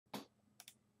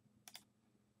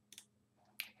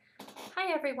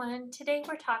Hi everyone, today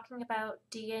we're talking about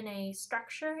DNA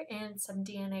structure and some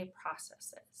DNA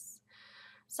processes.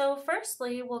 So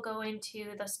firstly, we'll go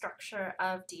into the structure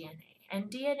of DNA.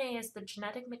 And DNA is the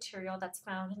genetic material that's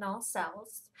found in all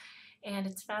cells, and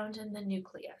it's found in the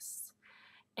nucleus.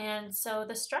 And so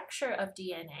the structure of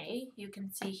DNA, you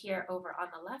can see here over on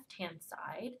the left-hand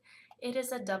side, it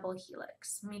is a double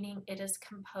helix, meaning it is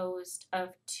composed of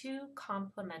two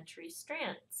complementary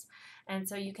strands. And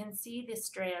so you can see the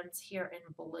strands here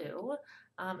in blue,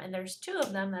 and there's two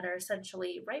of them that are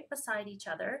essentially right beside each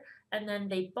other, and then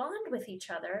they bond with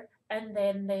each other, and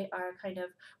then they are kind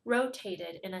of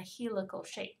rotated in a helical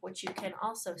shape, which you can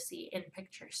also see in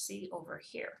picture C over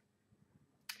here.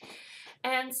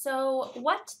 And so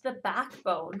what the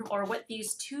backbone, or what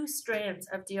these two strands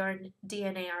of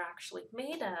DNA are actually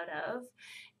made out of,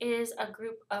 is a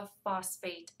group of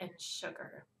phosphate and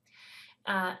sugar,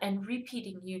 and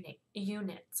repeating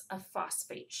units of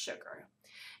phosphate sugar.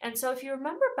 And so if you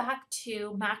remember back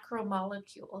to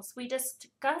macromolecules, we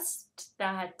discussed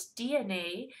that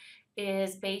DNA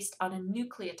is based on a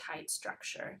nucleotide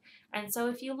structure. And so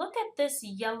if you look at this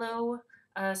yellow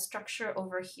structure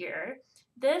over here,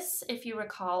 this, if you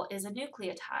recall, is a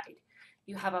nucleotide.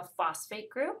 You have a phosphate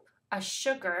group, a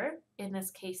sugar, in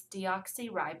this case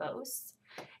deoxyribose,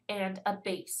 and a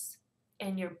base.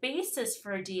 And your bases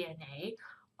for DNA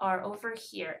are over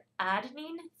here: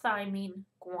 adenine, thymine,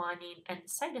 guanine, and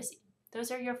cytosine. Those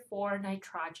are your four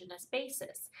nitrogenous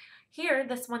bases. Here,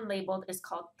 this one labeled is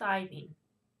called thymine,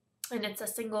 and it's a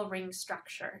single ring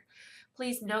structure.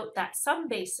 Please note that some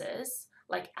bases,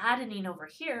 like adenine over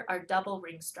here, are double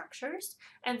ring structures,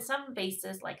 and some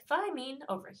bases like thymine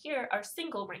over here are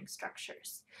single ring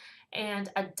structures.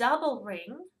 And a double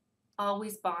ring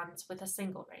always bonds with a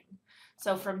single ring.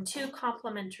 So from two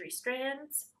complementary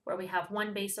strands, where we have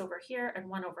one base over here and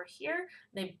one over here,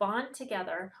 they bond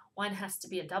together. One has to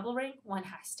be a double ring, one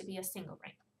has to be a single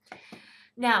ring.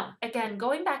 Now, again,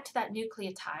 going back to that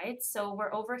nucleotide, so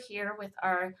we're over here with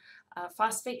our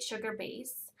phosphate sugar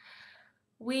base.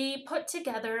 We put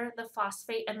together the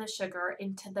phosphate and the sugar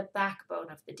into the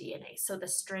backbone of the DNA, so the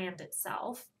strand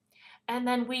itself, and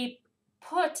then we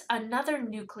put another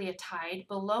nucleotide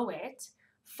below it,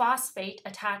 phosphate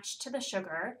attached to the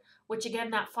sugar, which again,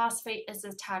 that phosphate is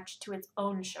attached to its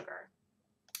own sugar.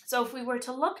 So if we were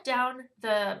to look down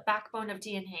the backbone of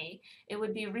DNA, it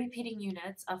would be repeating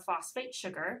units of phosphate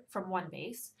sugar from one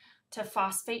base to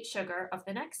phosphate sugar of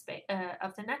the next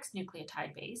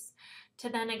nucleotide base, to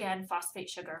then again phosphate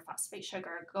sugar,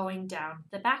 going down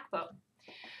the backbone.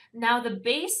 Now the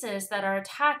bases that are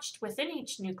attached within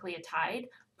each nucleotide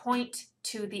point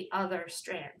to the other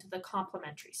strand, the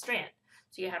complementary strand.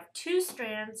 So you have two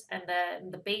strands, and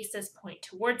then the bases point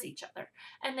towards each other,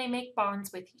 and they make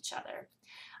bonds with each other.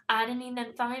 Adenine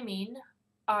and thymine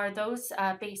are those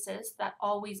bases that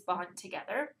always bond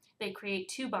together. They create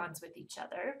two bonds with each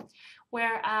other,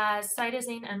 whereas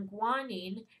cytosine and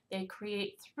guanine, they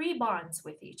create three bonds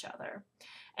with each other.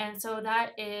 And so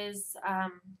that is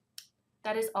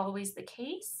always the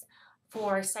case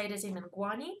for cytosine and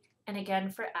guanine, and again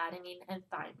for adenine and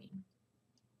thymine.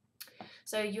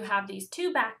 So you have these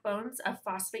two backbones of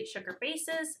phosphate sugar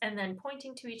bases, and then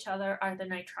pointing to each other are the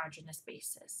nitrogenous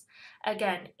bases.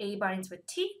 Again, A binds with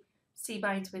T, C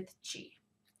binds with G.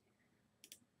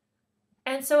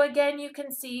 And so again, you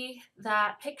can see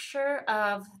that picture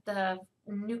of the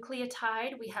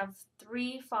nucleotide. We have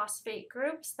three phosphate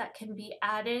groups that can be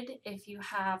added if you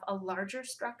have a larger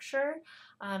structure.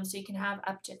 So you can have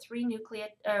up to three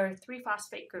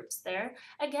phosphate groups there.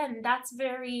 Again, that's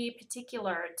very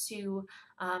particular to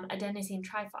adenosine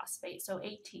triphosphate, so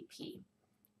ATP.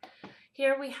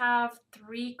 Here we have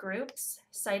three groups: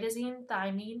 cytosine,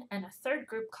 thymine, and a third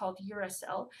group called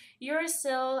uracil.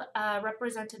 Uracil,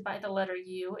 represented by the letter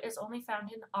U, is only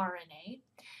found in RNA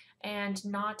and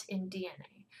not in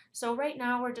DNA. So right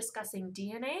now we're discussing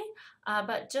DNA,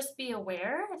 but just be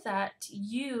aware that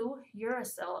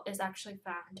uracil, is actually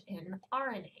found in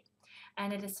RNA,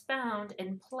 and it is found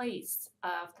in place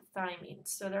of the thymines.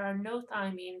 So there are no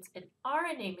thymines in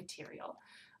RNA material,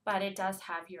 but it does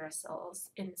have uracils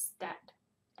instead.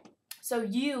 So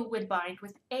U would bind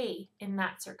with A in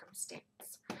that circumstance.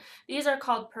 These are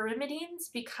called pyrimidines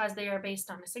because they are based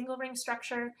on a single ring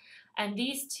structure, and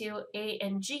these two, A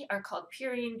and G, are called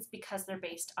purines because they're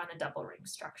based on a double ring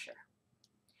structure.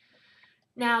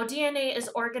 Now, DNA is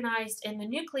organized in the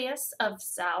nucleus of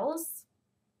cells.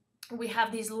 We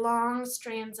have these long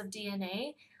strands of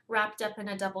DNA wrapped up in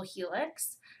a double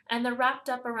helix, and they're wrapped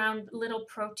up around little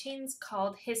proteins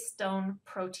called histone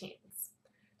proteins.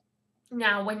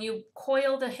 Now, when you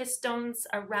coil the histones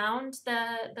around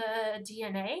the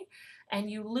DNA, and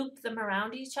you loop them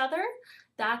around each other,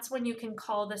 that's when you can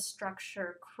call the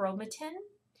structure chromatin.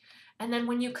 And then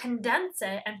when you condense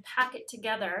it and pack it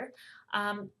together,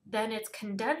 then it's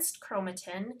condensed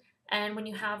chromatin. And when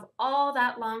you have all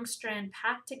that long strand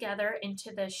packed together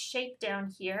into the shape down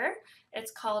here,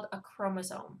 it's called a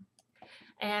chromosome.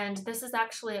 And this is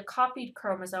actually a copied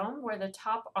chromosome where the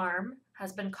top arm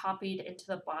has been copied into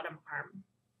the bottom arm.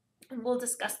 And we'll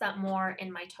discuss that more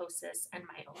in mitosis and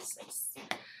meiosis.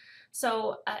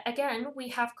 So again, we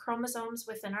have chromosomes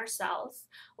within our cells.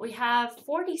 We have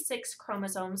 46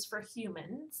 chromosomes for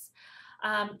humans,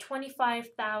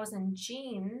 25,000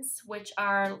 genes, which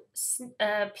are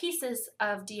pieces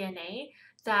of DNA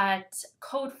that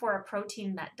code for a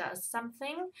protein that does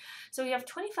something. So we have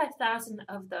 25,000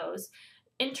 of those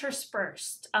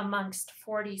interspersed amongst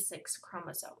 46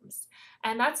 chromosomes.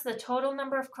 And that's the total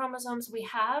number of chromosomes we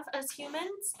have as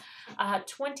humans.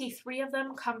 23 of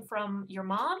them come from your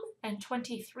mom, and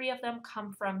 23 of them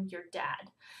come from your dad.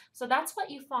 So that's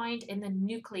what you find in the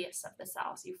nucleus of the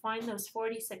cells. You find those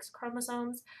 46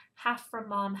 chromosomes, half from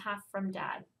mom, half from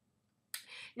dad.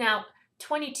 Now,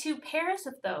 22 pairs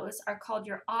of those are called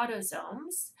your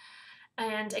autosomes.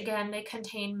 And again, they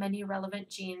contain many relevant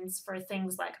genes for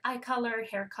things like eye color,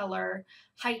 hair color,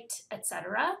 height,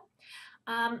 etc.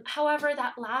 However,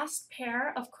 that last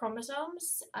pair of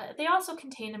chromosomes, they also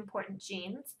contain important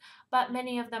genes, but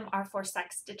many of them are for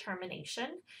sex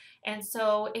determination. And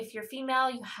so if you're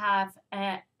female, you have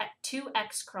two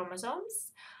X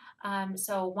chromosomes.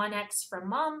 So one X from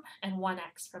mom and one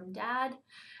X from dad.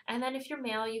 And then if you're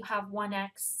male, you have one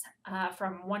X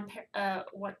from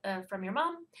from your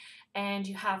mom, and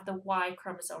you have the Y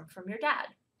chromosome from your dad.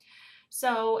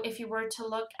 So if you were to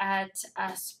look at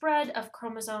a spread of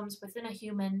chromosomes within a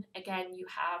human, again, you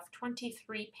have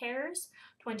 23 pairs.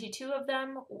 22 of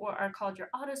them are called your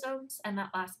autosomes, and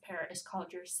that last pair is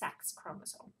called your sex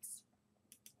chromosomes.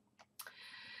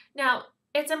 Now,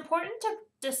 it's important to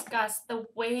discuss the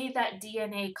way that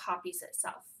DNA copies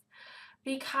itself,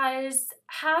 because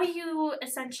how you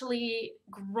essentially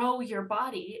grow your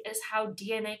body is how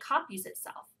DNA copies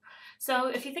itself. So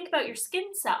if you think about your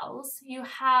skin cells, you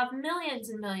have millions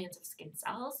and millions of skin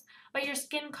cells, but your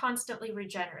skin constantly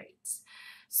regenerates.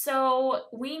 So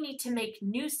we need to make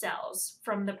new cells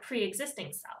from the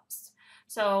pre-existing cells.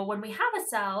 So when we have a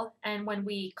cell and when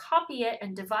we copy it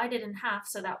and divide it in half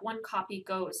so that one copy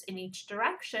goes in each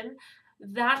direction,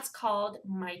 that's called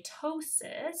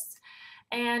mitosis.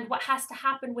 And what has to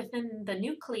happen within the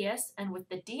nucleus and with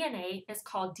the DNA is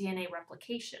called DNA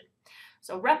replication.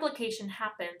 So replication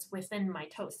happens within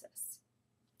mitosis.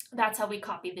 That's how we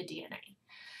copy the DNA.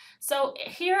 So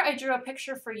here I drew a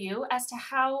picture for you as to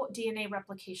how DNA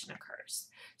replication occurs.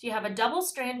 So you have a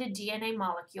double-stranded DNA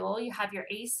molecule. You have your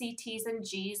A, C, T's, and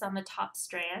G's on the top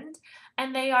strand,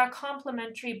 and they are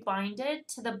complementary binded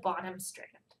to the bottom strand.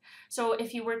 So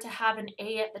if you were to have an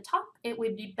A at the top, it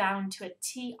would be bound to a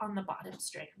T on the bottom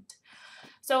strand.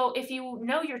 So if you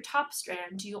know your top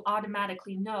strand, you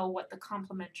automatically know what the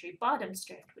complementary bottom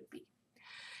strand would be.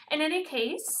 In any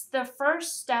case, the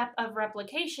first step of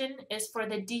replication is for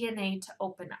the DNA to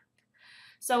open up.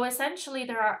 So essentially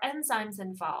there are enzymes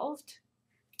involved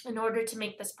in order to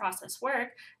make this process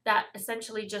work that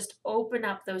essentially just open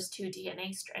up those two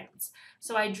DNA strands.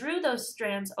 So I drew those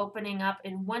strands opening up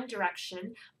in one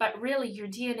direction, but really your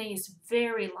DNA is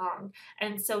very long,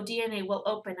 and so DNA will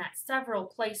open at several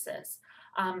places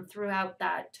throughout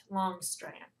that long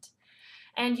strand.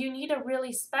 And you need a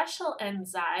really special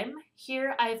enzyme.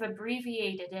 Here I've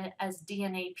abbreviated it as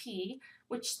DNAP,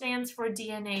 which stands for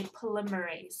DNA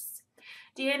polymerase.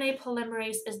 DNA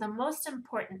polymerase is the most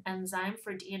important enzyme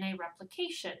for DNA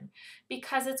replication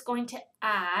because it's going to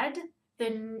add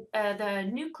the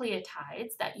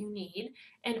nucleotides that you need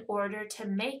in order to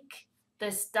make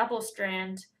this double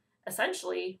strand,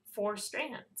 essentially 4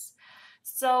 strands.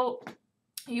 So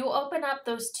you open up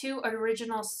those 2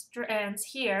 original strands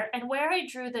here, and where I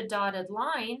drew the dotted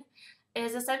line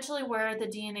is essentially where the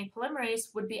DNA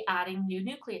polymerase would be adding new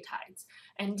nucleotides.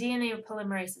 And DNA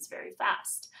polymerase is very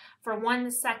fast. For 1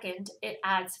 second, it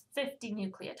adds 50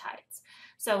 nucleotides.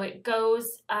 So it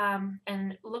goes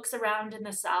and looks around in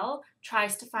the cell,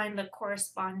 tries to find the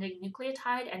corresponding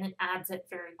nucleotide, and it adds it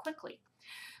very quickly.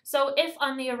 So if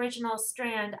on the original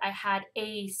strand I had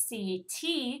ACT,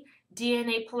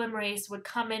 DNA polymerase would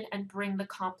come in and bring the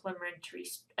complementary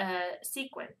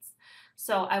sequence.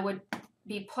 So I would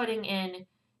be putting in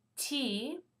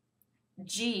T,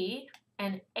 G,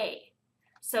 and A.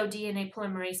 So DNA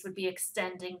polymerase would be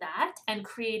extending that and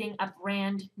creating a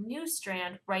brand new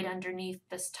strand right underneath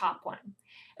this top one.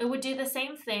 It would do the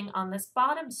same thing on this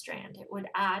bottom strand. It would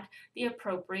add the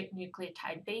appropriate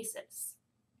nucleotide bases.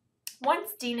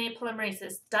 Once DNA polymerase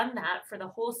has done that for the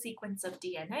whole sequence of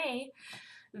DNA,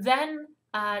 then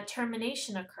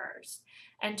termination occurs.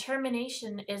 And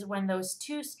termination is when those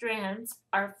two strands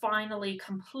are finally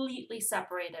completely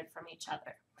separated from each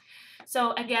other.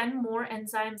 So again, more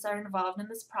enzymes are involved in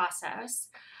this process.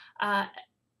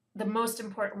 The most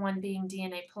important one being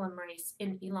DNA polymerase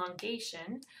in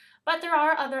elongation. But there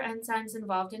are other enzymes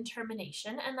involved in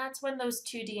termination, and that's when those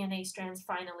two DNA strands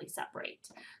finally separate.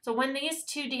 So when these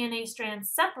two DNA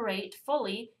strands separate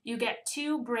fully, you get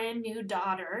two brand new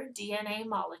daughter DNA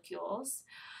molecules,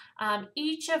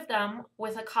 each of them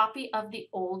with a copy of the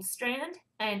old strand,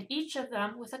 and each of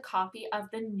them with a copy of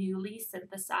the newly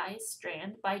synthesized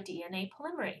strand by DNA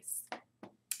polymerase.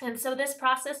 And so this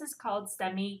process is called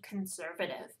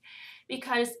semi-conservative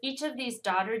because each of these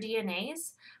daughter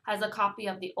DNAs has a copy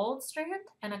of the old strand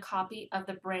and a copy of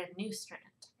the brand new strand.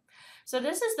 So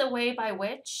this is the way by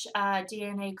which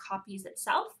DNA copies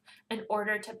itself in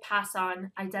order to pass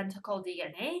on identical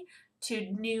DNA to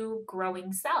new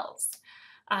growing cells.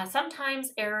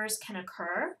 Sometimes errors can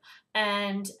occur,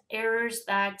 and errors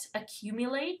that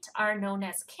accumulate are known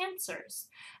as cancers.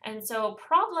 And so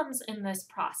problems in this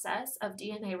process of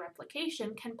DNA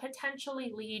replication can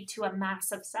potentially lead to a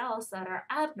mass of cells that are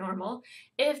abnormal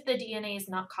if the DNA is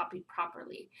not copied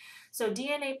properly. So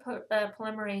DNA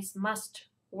polymerase must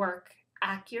work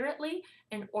accurately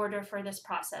in order for this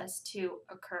process to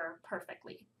occur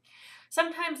perfectly.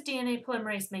 Sometimes DNA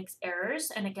polymerase makes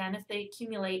errors, and again, if they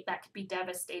accumulate, that could be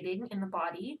devastating in the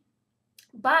body.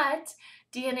 But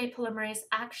DNA polymerase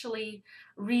actually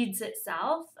reads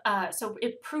itself, so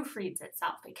it proofreads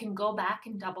itself. It can go back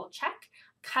and double check,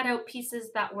 cut out pieces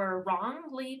that were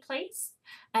wrongly placed,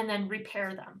 and then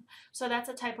repair them. So that's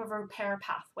a type of repair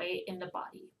pathway in the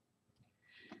body.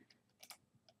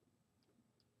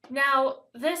 Now,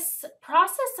 this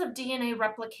process of DNA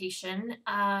replication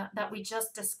that we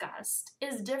just discussed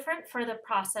is different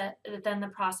than the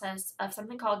process of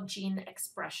something called gene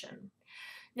expression.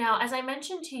 Now, as I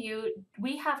mentioned to you,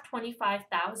 we have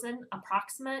 25,000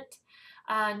 approximate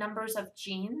numbers of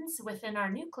genes within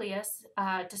our nucleus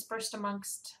dispersed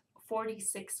amongst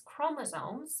 46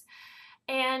 chromosomes,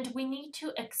 and we need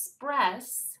to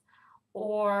express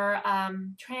or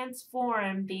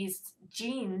transform these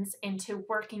genes into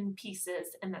working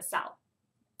pieces in the cell.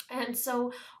 And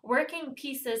so working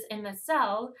pieces in the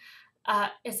cell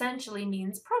essentially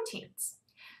means proteins.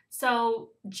 So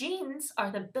genes are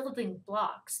the building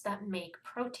blocks that make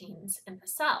proteins in the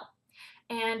cell.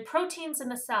 And proteins in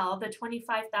the cell, the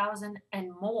 25,000 and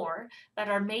more that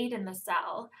are made in the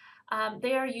cell,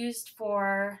 they are used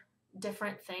for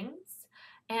different things.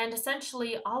 And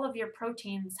essentially, all of your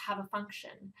proteins have a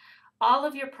function. All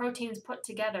of your proteins put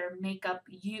together make up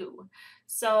you.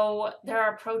 So there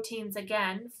are proteins,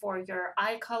 again, for your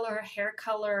eye color, hair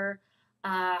color,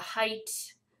 height,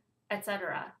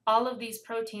 etc. All of these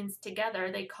proteins together,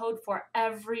 they code for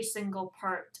every single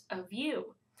part of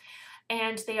you.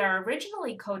 And they are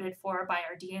originally coded for by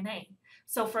our DNA.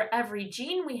 So for every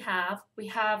gene we have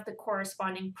the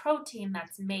corresponding protein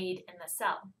that's made in the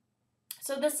cell.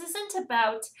 So this isn't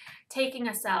about taking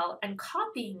a cell and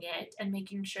copying it and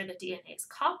making sure the DNA is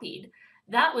copied.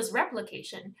 That was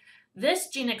replication. This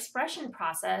gene expression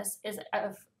process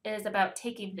is about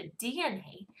taking the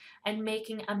DNA and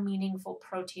making a meaningful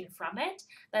protein from it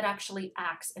that actually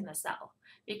acts in the cell.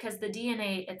 Because the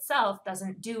DNA itself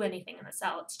doesn't do anything in the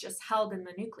cell, it's just held in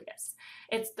the nucleus.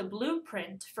 It's the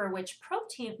blueprint for which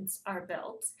proteins are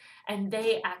built, and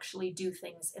they actually do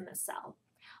things in the cell.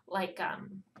 Like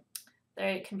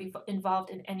they can be involved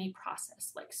in any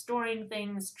process, like storing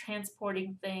things,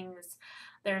 transporting things.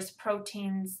 There's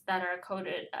proteins that are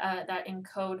coded that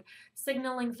encode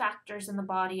signaling factors in the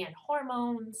body and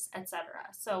hormones, etc.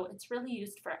 So it's really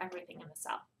used for everything in the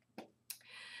cell.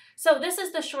 So this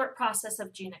is the short process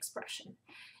of gene expression.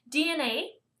 DNA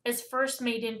is first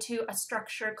made into a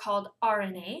structure called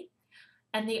RNA,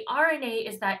 and the RNA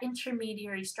is that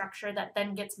intermediary structure that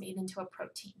then gets made into a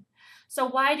protein. So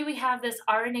why do we have this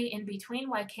RNA in between?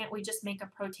 Why can't we just make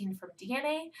a protein from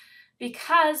DNA?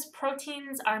 Because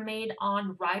proteins are made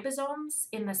on ribosomes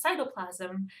in the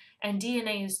cytoplasm, and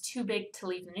DNA is too big to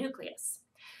leave the nucleus.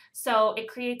 So it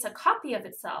creates a copy of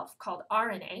itself called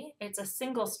RNA. It's a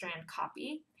single-strand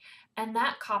copy, and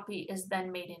that copy is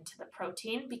then made into the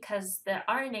protein because the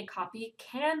RNA copy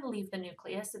can leave the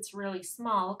nucleus. It's really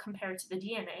small compared to the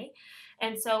DNA,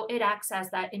 and so it acts as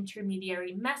that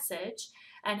intermediary message,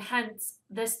 and hence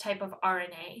this type of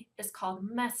RNA is called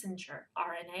messenger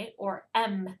RNA or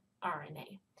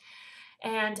mRNA.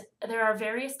 And there are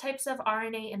various types of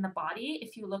RNA in the body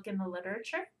if you look in the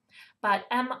literature, but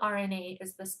mRNA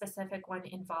is the specific one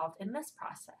involved in this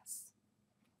process.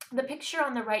 The picture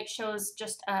on the right shows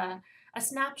just a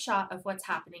snapshot of what's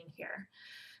happening here.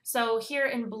 So here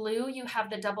in blue, you have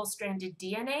the double-stranded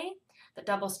DNA. The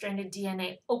double-stranded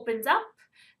DNA opens up,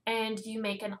 and you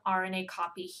make an RNA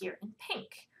copy here in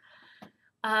pink.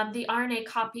 The RNA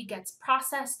copy gets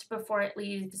processed before it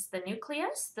leaves the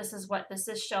nucleus. This is what this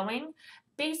is showing.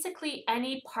 Basically,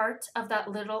 any part of that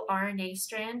little RNA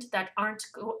strand that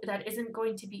isn't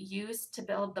going to be used to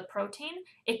build the protein,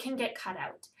 it can get cut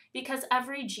out, because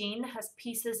every gene has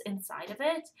pieces inside of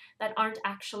it that aren't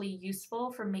actually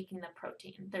useful for making the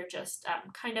protein. They're just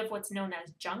kind of what's known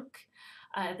as junk.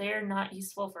 They're not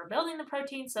useful for building the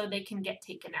protein, so they can get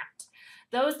taken out.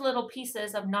 Those little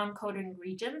pieces of non-coding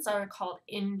regions are called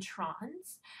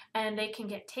introns, and they can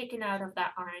get taken out of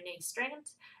that RNA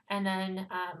strand, and then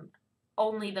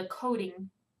only the coding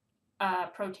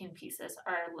protein pieces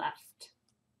are left.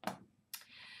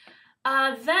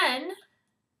 Then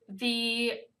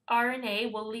the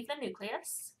RNA will leave the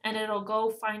nucleus, and it'll go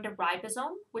find a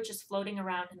ribosome, which is floating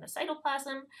around in the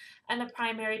cytoplasm, and the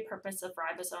primary purpose of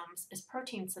ribosomes is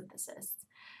protein synthesis.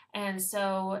 And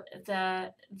so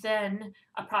then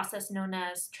a process known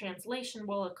as translation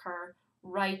will occur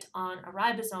right on a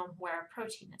ribosome where a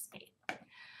protein is made.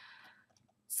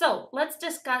 So let's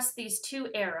discuss these two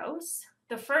arrows.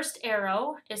 The first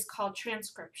arrow is called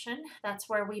transcription. That's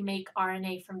where we make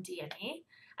RNA from DNA.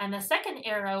 And the second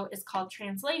arrow is called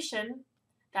translation.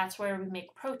 That's where we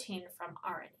make protein from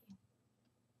RNA.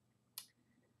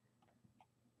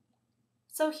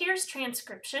 So here's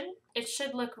transcription. It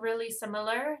should look really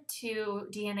similar to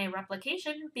DNA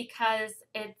replication because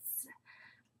it's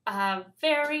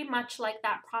very much like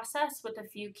that process with a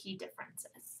few key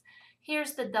differences.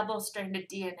 Here's the double-stranded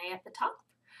DNA at the top.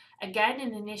 Again,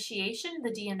 in initiation,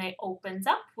 the DNA opens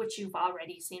up, which you've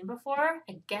already seen before.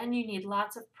 Again, you need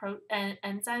lots of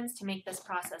enzymes to make this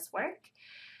process work.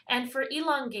 And for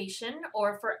elongation,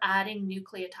 or for adding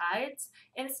nucleotides,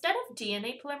 instead of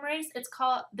DNA polymerase,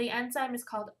 the enzyme is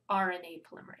called RNA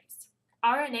polymerase.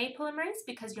 RNA polymerase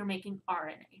because you're making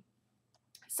RNA.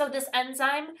 So this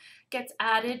enzyme gets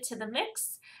added to the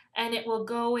mix, and it will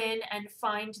go in and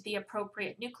find the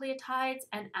appropriate nucleotides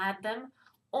and add them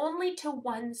only to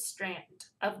one strand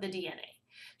of the DNA.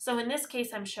 So in this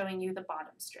case, I'm showing you the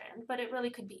bottom strand, but it really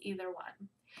could be either one.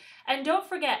 And don't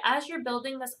forget, as you're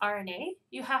building this RNA,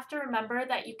 you have to remember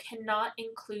that you cannot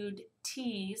include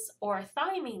T's or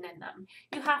thymine in them.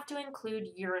 You have to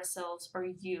include uracils or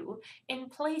U in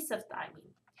place of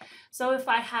thymine. So if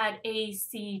I had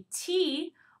ACT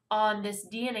on this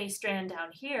DNA strand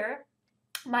down here,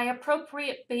 my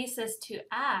appropriate basis to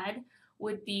add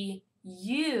would be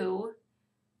UGA.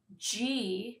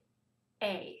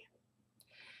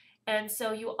 And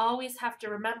so you always have to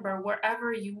remember,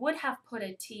 wherever you would have put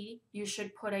a T, you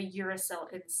should put a uracil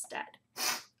instead.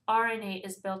 RNA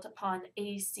is built upon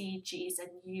AC, Gs,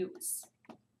 and Us.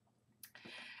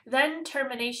 Then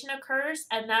termination occurs,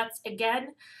 and that's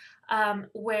again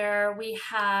where we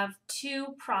have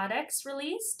two products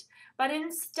released, but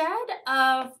instead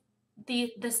of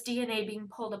this DNA being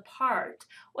pulled apart,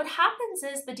 what happens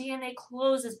is the DNA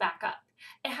closes back up.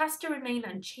 It has to remain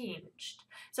unchanged.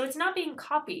 So it's not being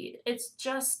copied, it's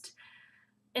just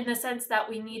in the sense that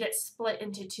we need it split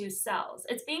into two cells.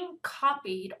 It's being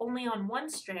copied only on one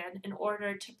strand in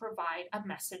order to provide a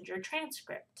messenger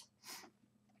transcript.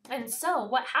 And so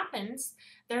what happens,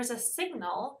 there's a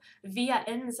signal via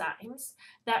enzymes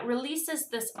that releases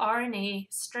this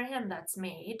RNA strand that's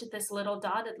made, this little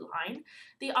dotted line.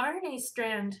 The RNA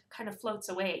strand kind of floats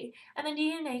away, and the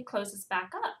DNA closes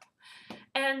back up.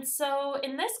 And so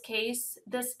in this case,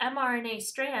 this mRNA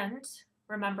strand,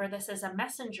 remember this is a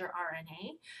messenger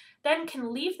RNA, then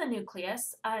can leave the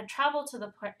nucleus, travel to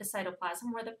the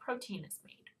cytoplasm where the protein is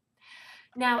made.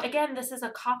 Now again, this is a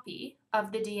copy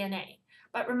of the DNA.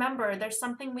 But remember, there's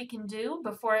something we can do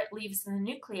before it leaves the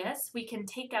nucleus. We can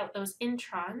take out those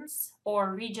introns,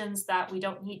 or regions that we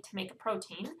don't need to make a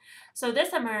protein. So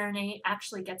this mRNA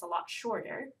actually gets a lot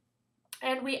shorter.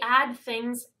 And we add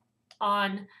things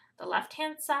on the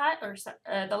left-hand side, or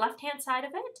the left-hand side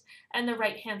of it, and the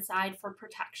right-hand side for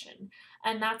protection.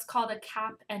 And that's called a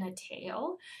cap and a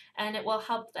tail, and it will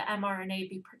help the mRNA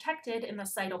be protected in the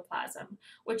cytoplasm,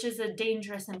 which is a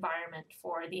dangerous environment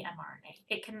for the mRNA.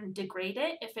 It can degrade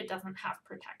it if it doesn't have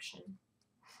protection.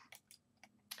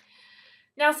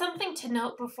 Now, something to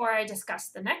note before I discuss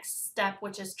the next step,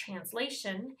 which is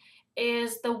translation,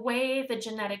 is the way the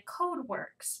genetic code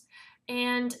works.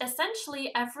 And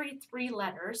essentially every 3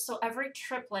 letters, so every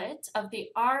triplet of the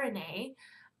RNA,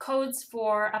 codes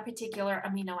for a particular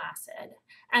amino acid.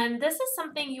 And this is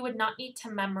something you would not need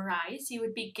to memorize. You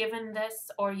would be given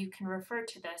this, or you can refer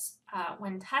to this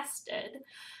when tested.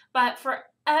 But for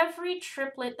every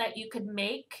triplet that you could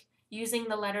make using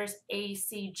the letters A,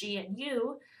 C, G, and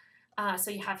U,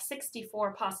 so you have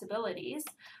 64 possibilities,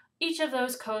 each of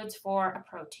those codes for a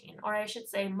protein, or I should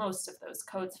say most of those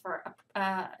codes for,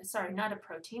 not a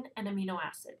protein, an amino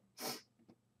acid.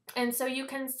 And so you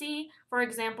can see, for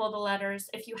example, the letters,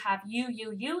 if you have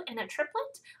UUU in a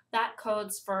triplet, that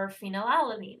codes for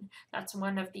phenylalanine. That's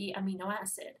one of the amino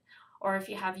acid. Or if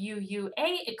you have UUA,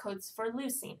 it codes for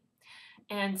leucine,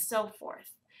 and so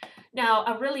forth. Now,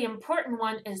 a really important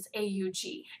one is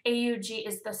AUG. AUG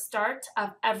is the start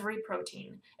of every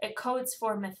protein. It codes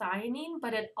for methionine,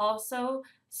 but it also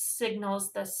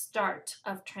signals the start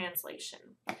of translation.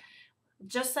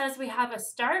 Just as we have a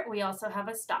start, we also have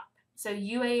a stop. So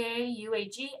UAA,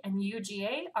 UAG, and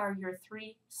UGA are your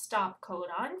 3 stop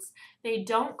codons. They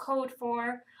don't code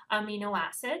for amino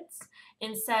acids.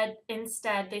 Instead,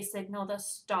 they signal the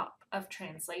stop of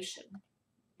translation.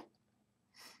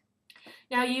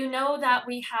 Now, you know that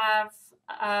we have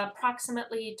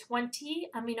approximately 20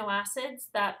 amino acids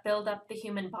that build up the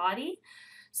human body.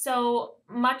 So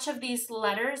much of these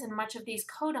letters and much of these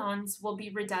codons will be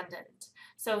redundant.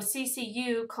 So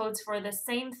CCU codes for the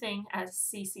same thing as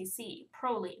CCC,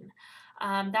 proline.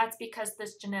 That's because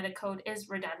this genetic code is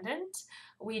redundant.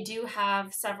 We do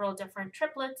have several different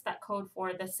triplets that code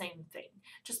for the same thing,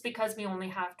 just because we only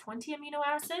have 20 amino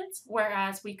acids,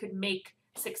 whereas we could make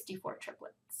 64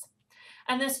 triplets.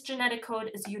 And this genetic code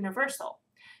is universal,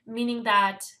 meaning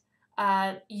that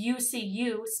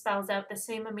UCU spells out the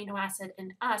same amino acid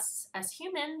in us as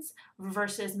humans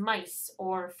versus mice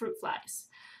or fruit flies.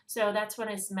 So that's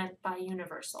what is meant by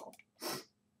universal.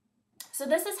 So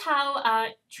this is how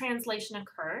translation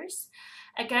occurs.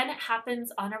 Again, it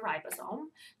happens on a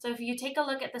ribosome. So if you take a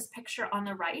look at this picture on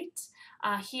the right,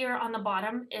 here on the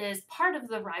bottom is part of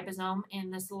the ribosome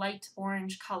in this light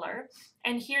orange color.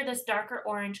 And here, this darker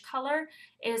orange color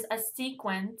is a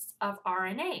sequence of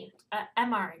RNA,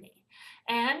 mRNA.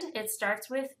 And it starts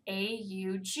with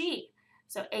AUG.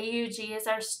 So AUG is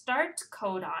our start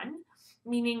codon,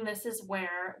 meaning this is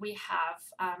where we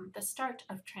have the start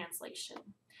of translation.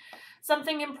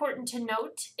 Something important to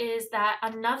note is that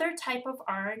another type of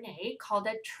RNA called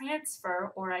a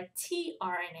transfer or a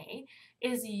tRNA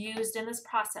is used in this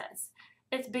process.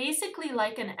 It's basically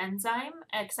like an enzyme,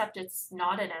 except it's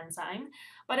not an enzyme,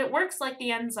 but it works like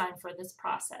the enzyme for this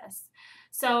process.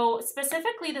 So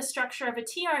specifically, the structure of a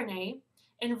tRNA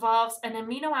involves an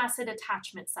amino acid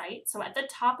attachment site. So at the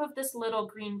top of this little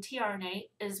green tRNA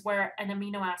is where an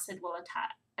amino acid will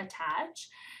attach,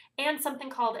 and something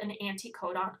called an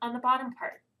anticodon on the bottom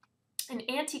part. An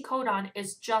anticodon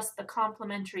is just the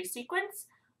complementary sequence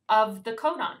of the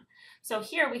codon. So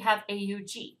here we have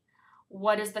AUG.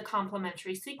 What is the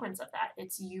complementary sequence of that?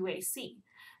 It's UAC.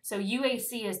 So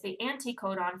UAC is the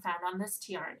anticodon found on this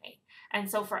tRNA.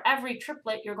 And so for every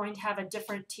triplet, you're going to have a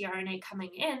different tRNA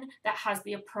coming in that has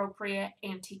the appropriate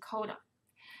anticodon.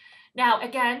 Now,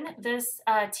 again, this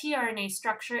tRNA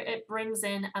structure, it brings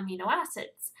in amino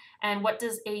acids. And what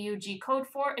does AUG code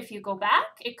for? If you go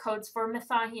back, it codes for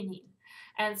methionine.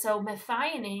 And so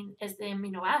methionine is the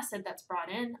amino acid that's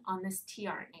brought in on this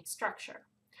tRNA structure.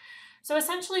 So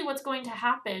essentially what's going to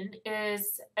happen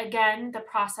is, again, the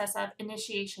process of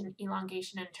initiation,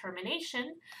 elongation, and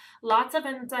termination. Lots of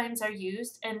enzymes are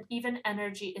used, and even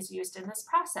energy is used in this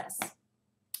process.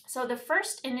 So the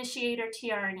first initiator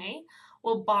tRNA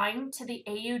will bind to the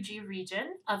AUG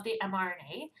region of the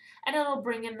mRNA, and it'll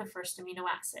bring in the first amino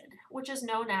acid, which is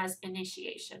known as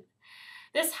initiation.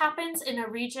 This happens in a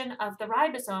region of the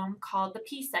ribosome called the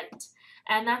P site.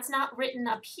 And that's not written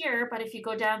up here, but if you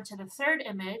go down to the third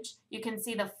image, you can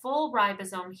see the full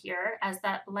ribosome here as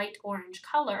that light orange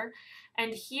color.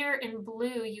 And here in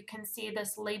blue, you can see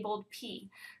this labeled P.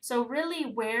 So really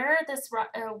where this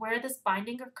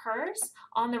binding occurs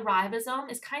on the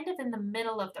ribosome is kind of in the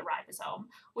middle of the ribosome,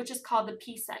 which is called the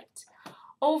P site.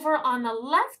 Over on the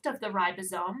left of the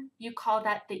ribosome, you call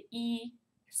that the E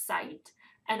site.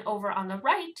 And over on the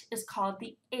right is called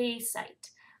the A site.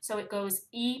 So it goes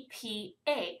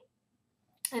EPA.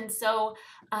 And so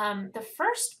the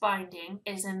first binding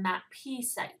is in that P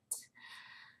site.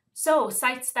 So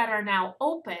sites that are now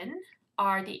open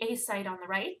are the A site on the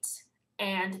right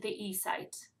and the E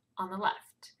site on the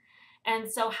left.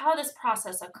 And so how this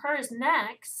process occurs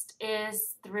next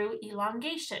is through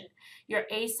elongation. Your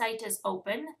A site is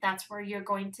open. That's where you're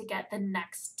going to get the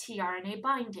next tRNA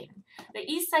binding. The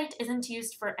E site isn't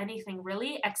used for anything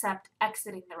really except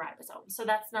exiting the ribosome. So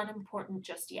that's not important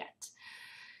just yet.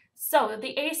 So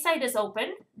the A site is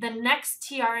open. The next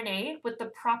tRNA with the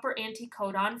proper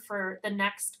anticodon for the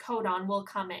next codon will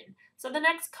come in. So the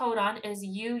next codon is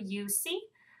UUC,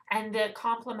 and the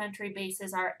complementary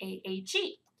bases are AAG.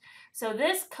 So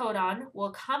this codon will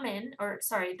come in,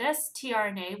 this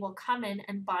tRNA will come in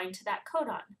and bind to that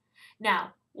codon.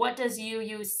 Now, what does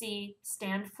UUC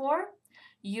stand for?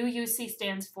 UUC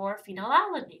stands for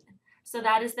phenylalanine. So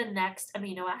that is the next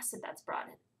amino acid that's brought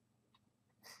in.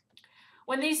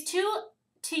 When these two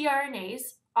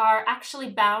tRNAs are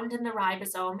actually bound in the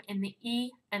ribosome in the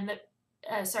P and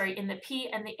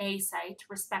the A site,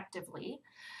 respectively,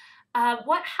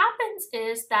 what happens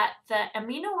is that the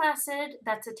amino acid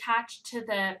that's attached to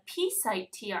the P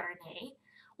site tRNA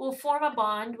will form a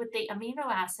bond with the amino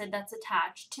acid that's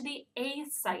attached to the A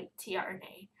site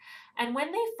tRNA. And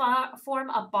when they form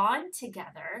a bond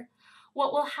together,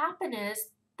 what will happen is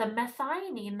the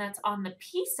methionine that's on the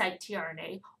P site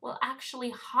tRNA will actually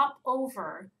hop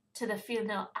over to the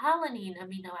phenylalanine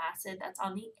amino acid that's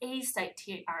on the A site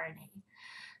tRNA.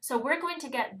 So we're going to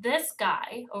get this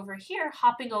guy over here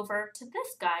hopping over to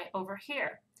this guy over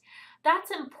here. That's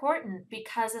important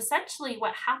because essentially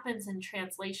what happens in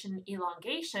translation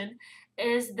elongation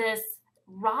is this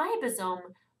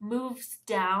ribosome moves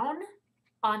down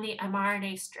on the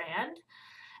mRNA strand,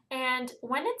 and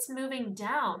when it's moving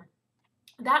down,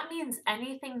 that means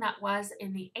anything that was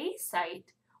in the A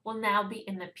site will now be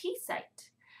in the P site.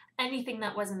 Anything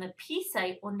that was in the P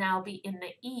site will now be in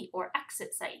the E or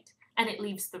exit site, and it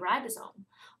leaves the ribosome.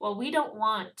 Well, we don't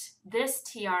want this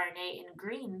tRNA in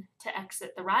green to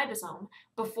exit the ribosome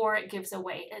before it gives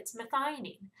away its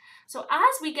methionine. So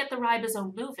as we get the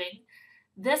ribosome moving,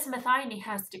 this methionine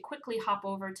has to quickly hop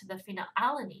over to the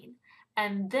phenylalanine,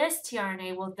 and this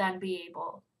tRNA will then be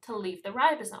able to leave the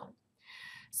ribosome.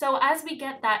 So as we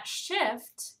get that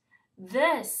shift,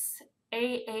 this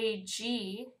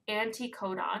AAG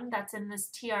anticodon that's in this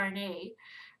tRNA,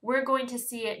 we're going to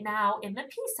see it now in the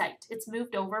P site. It's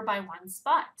moved over by one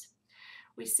spot.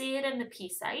 We see it in the P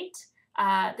site.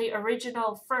 The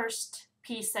original first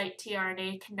P site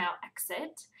tRNA can now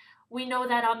exit. We know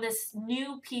that on this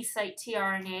new P site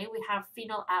tRNA, we have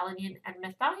phenylalanine and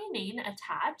methionine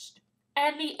attached,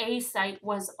 and the A site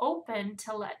was open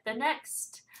to let the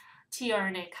next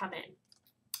tRNA come in.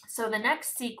 So the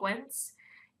next sequence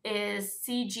is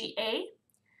CGA,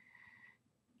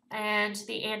 and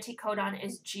the anticodon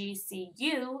is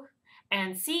GCU,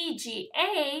 and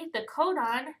CGA, the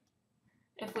codon,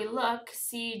 if we look,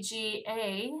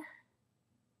 CGA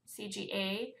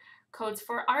codes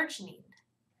for arginine,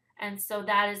 and so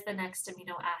that is the next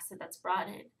amino acid that's brought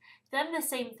in. Then the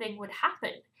same thing would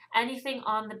happen. Anything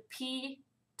on the P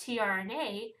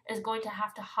tRNA is going to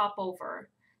have to hop over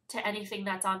to anything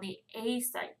that's on the A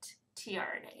site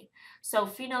tRNA. So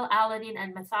phenylalanine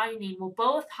and methionine will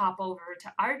both hop over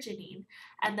to arginine,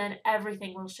 and then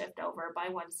everything will shift over by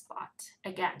one spot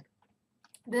again.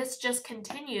 This just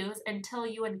continues until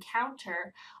you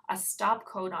encounter a stop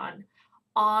codon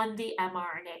on the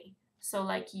mRNA. So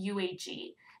like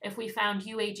UAG. If we found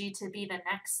UAG to be the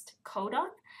next codon,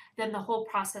 then the whole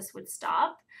process would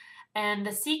stop. And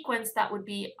the sequence that would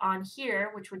be on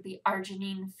here, which would be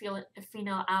arginine,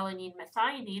 phenylalanine,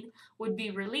 methionine, would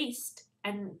be released,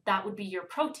 and that would be your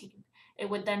protein. It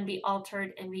would then be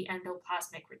altered in the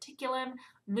endoplasmic reticulum,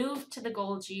 moved to the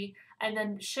Golgi, and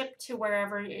then shipped to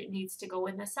wherever it needs to go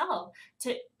in the cell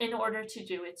in order to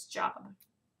do its job.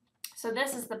 So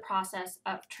this is the process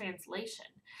of translation.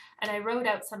 And I wrote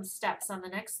out some steps on the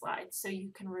next slide so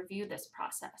you can review this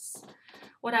process.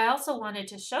 What I also wanted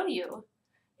to show you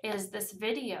is this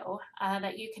video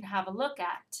that you can have a look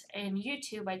at. In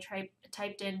YouTube, I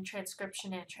typed in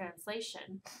transcription and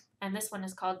translation, and this one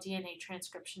is called DNA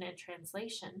transcription and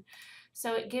translation.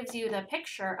 So it gives you the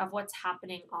picture of what's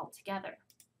happening all together.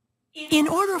 In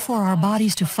order for our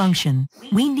bodies to function,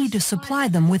 we need to supply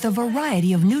them with a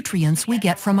variety of nutrients we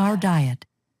get from our diet.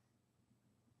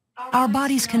 Our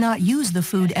bodies cannot use the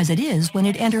food as it is when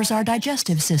it enters our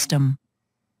digestive system.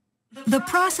 The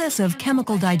process of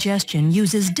chemical digestion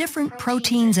uses different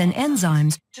proteins and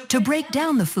enzymes to break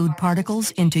down the food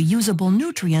particles into usable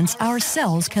nutrients our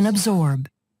cells can absorb.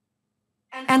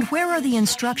 And where are the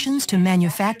instructions to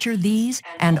manufacture these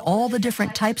and all the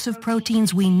different types of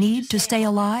proteins we need to stay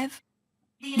alive?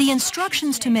 The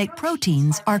instructions to make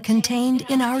proteins are contained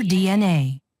in our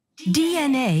DNA.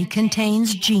 DNA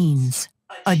contains genes.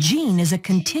 A gene is a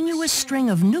continuous string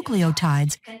of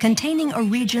nucleotides containing a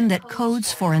region that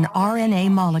codes for an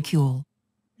RNA molecule.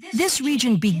 This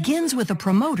region begins with a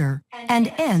promoter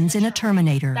and ends in a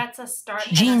terminator.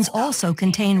 Genes also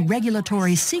contain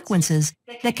regulatory sequences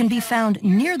that can be found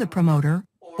near the promoter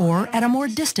or at a more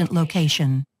distant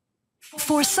location.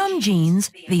 For some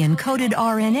genes, the encoded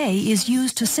RNA is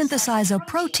used to synthesize a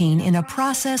protein in a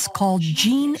process called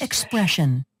gene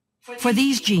expression. For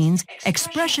these genes,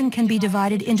 expression can be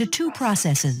divided into two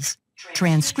processes: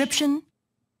 transcription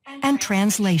and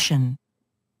translation.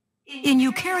 In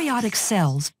eukaryotic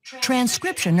cells,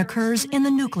 transcription occurs in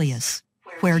the nucleus,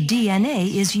 where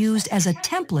DNA is used as a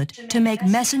template to make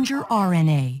messenger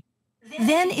RNA.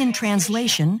 Then in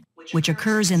translation, which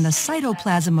occurs in the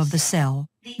cytoplasm of the cell,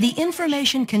 the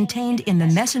information contained in the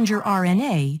messenger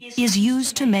RNA is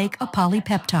used to make a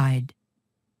polypeptide.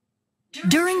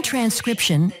 During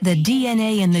transcription, the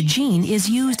DNA in the gene is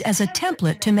used as a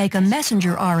template to make a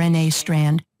messenger RNA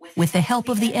strand with the help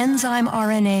of the enzyme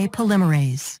RNA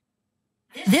polymerase.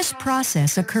 This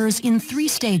process occurs in three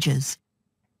stages: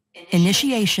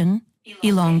 initiation,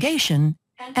 elongation,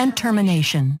 and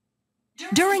termination.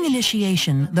 During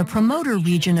initiation, the promoter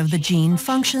region of the gene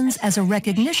functions as a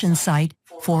recognition site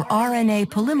for RNA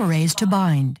polymerase to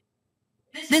bind.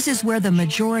 This is where the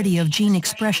majority of gene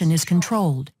expression is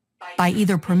controlled, by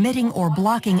either permitting or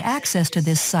blocking access to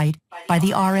this site by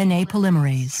the RNA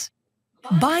polymerase.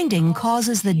 Binding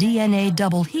causes the DNA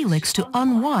double helix to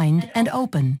unwind and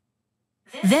open.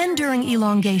 Then during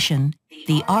elongation,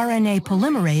 the RNA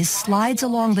polymerase slides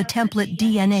along the template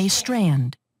DNA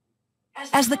strand.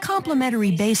 As the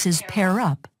complementary bases pair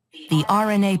up, the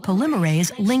RNA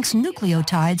polymerase links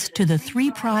nucleotides to the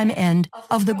 3' end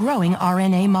of the growing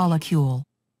RNA molecule.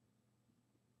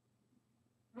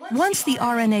 Once the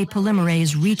RNA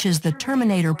polymerase reaches the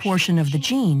terminator portion of the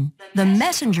gene, the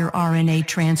messenger RNA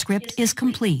transcript is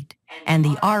complete, and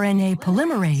the RNA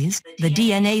polymerase, the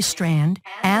DNA strand,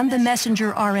 and the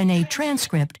messenger RNA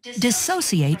transcript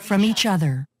dissociate from each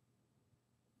other.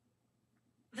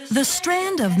 The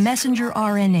strand of messenger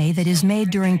RNA that is made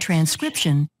during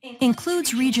transcription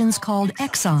includes regions called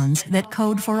exons that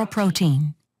code for a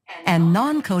protein, and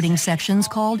non-coding sections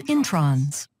called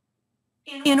introns.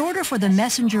 In order for the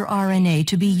messenger RNA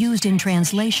to be used in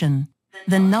translation,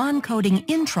 the non-coding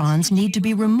introns need to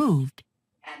be removed,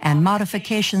 and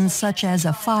modifications such as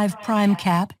a 5'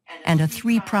 cap and a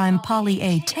 3' poly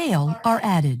A tail are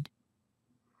added.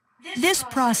 This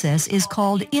process is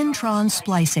called intron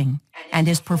splicing and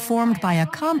is performed by a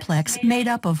complex made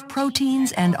up of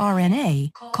proteins and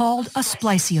RNA called a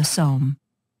spliciosome.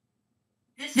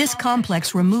 This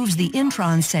complex removes the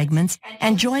intron segments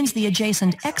and joins the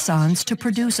adjacent exons to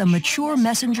produce a mature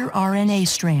messenger RNA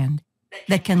strand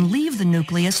that can leave the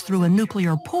nucleus through a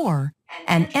nuclear pore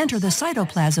and enter the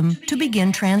cytoplasm to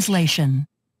begin translation.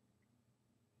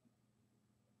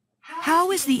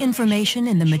 How is the information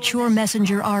in the mature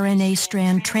messenger RNA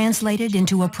strand translated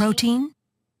into a protein?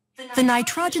 The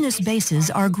nitrogenous bases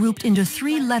are grouped into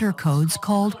 3 letter codes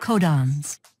called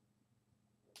codons.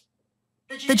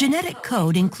 The genetic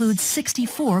code includes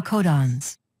 64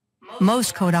 codons.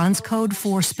 Most codons code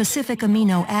for specific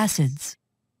amino acids.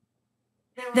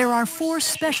 There are 4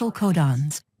 special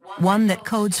codons, 1 that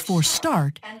codes for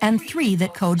start and 3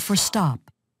 that code for stop.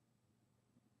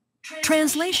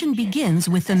 Translation begins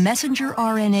with the messenger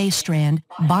RNA strand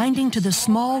binding to the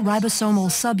small ribosomal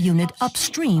subunit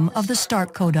upstream of the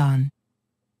start codon.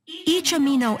 Each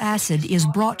amino acid is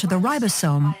brought to the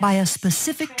ribosome by a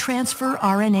specific transfer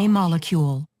RNA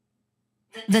molecule.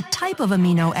 The type of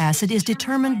amino acid is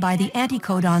determined by the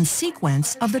anticodon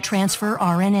sequence of the transfer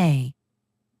RNA.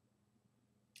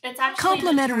 It's actually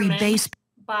Complementary base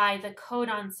by the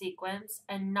codon sequence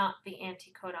and not the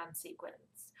anticodon sequence.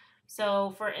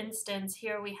 So for instance,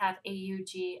 here we have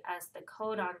AUG as the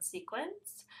codon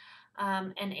sequence,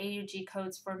 and AUG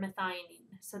codes for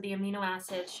methionine. So the amino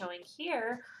acid showing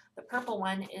here, the purple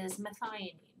one, is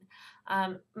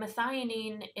methionine.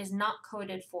 Methionine is not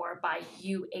coded for by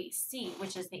UAC,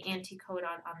 which is the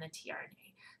anticodon on the tRNA.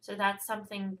 So that's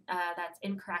something that's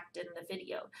incorrect in the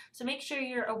video. So make sure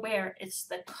you're aware it's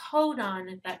the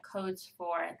codon that codes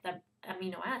for the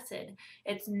amino acid.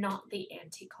 It's not the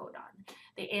anticodon.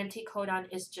 The anticodon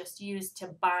is just used to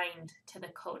bind to the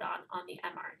codon on the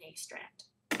mRNA strand.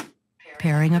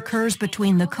 pairing occurs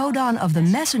between the codon of the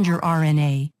messenger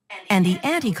RNA and the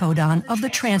anticodon of the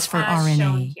transfer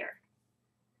RNA.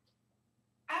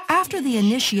 After the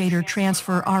initiator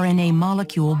transfer RNA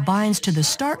molecule binds to the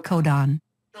start codon,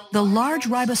 the large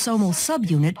ribosomal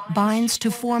subunit binds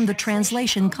to form the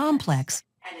translation complex,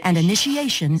 and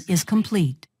initiation is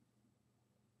complete.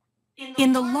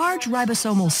 In the large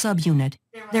ribosomal subunit,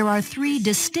 there are 3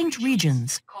 distinct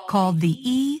regions called the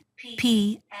E,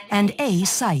 P, and A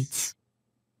sites.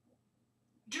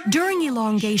 During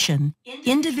elongation,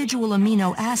 individual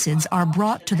amino acids are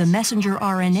brought to the messenger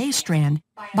RNA strand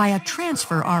by a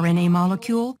transfer RNA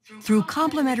molecule through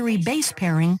complementary base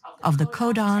pairing of the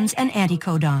codons and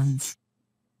anticodons.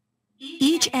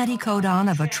 Each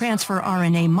anticodon of a transfer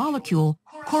RNA molecule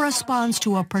corresponds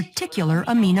to a particular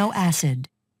amino acid.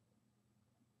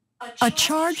 A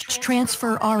charged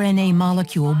transfer RNA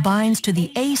molecule binds to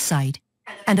the A site,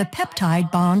 and a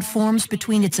peptide bond forms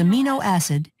between its amino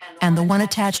acid and the one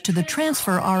attached to the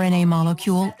transfer RNA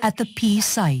molecule at the P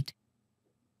site.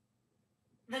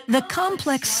 The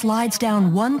complex slides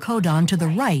down one codon to the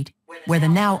right, where the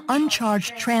now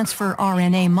uncharged transfer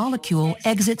RNA molecule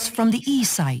exits from the E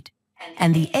site,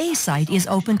 and the A site is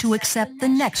open to accept the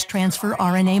next transfer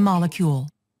RNA molecule.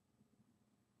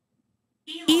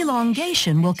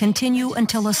 Elongation will continue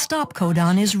until a stop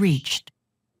codon is reached.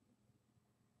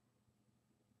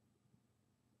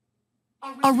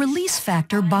 A release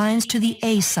factor binds to the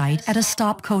A site at a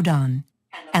stop codon,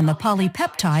 and the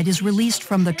polypeptide is released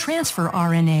from the transfer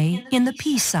RNA in the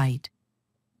P site.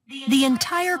 The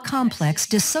entire complex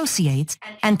dissociates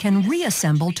and can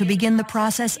reassemble to begin the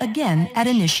process again at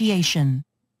initiation.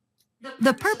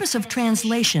 The purpose of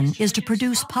translation is to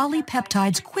produce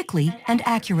polypeptides quickly and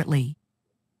accurately.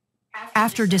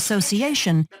 After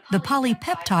dissociation, the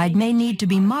polypeptide may need to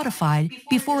be modified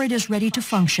before it is ready to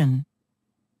function.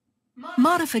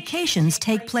 Modifications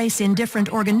take place in different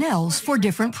organelles for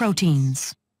different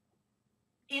proteins.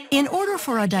 In order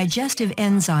for a digestive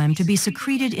enzyme to be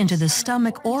secreted into the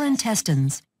stomach or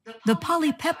intestines, the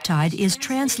polypeptide is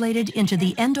translated into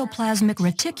the endoplasmic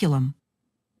reticulum,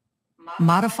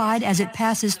 modified as it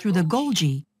passes through the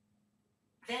Golgi,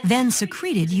 then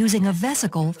secreted using a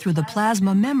vesicle through the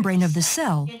plasma membrane of the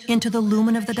cell into the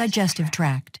lumen of the digestive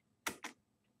tract.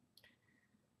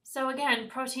 So again,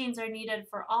 proteins are needed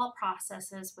for all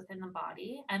processes within the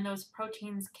body, and those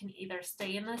proteins can either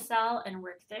stay in the cell and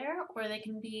work there, or they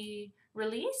can be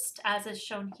released, as is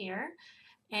shown here,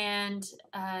 and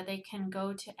they can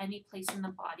go to any place in the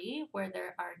body where they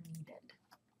are needed.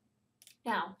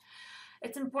 Now,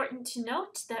 it's important to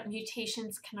note that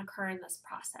mutations can occur in this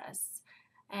process,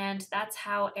 and that's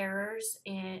how errors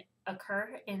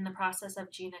occur in the process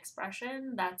of gene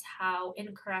expression. That's how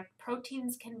incorrect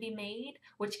proteins can be made,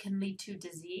 which can lead to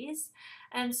disease.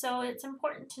 And so it's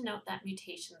important to note that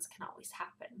mutations can always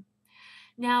happen.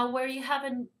 Now, where you have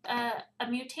a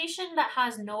mutation that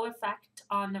has no effect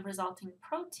on the resulting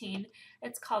protein,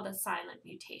 it's called a silent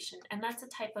mutation, and that's a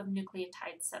type of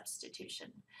nucleotide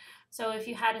substitution. So if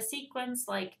you had a sequence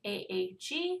like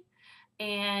AAG,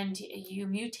 and you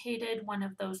mutated one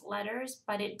of those letters,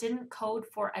 but it didn't code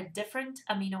for a different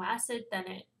amino acid than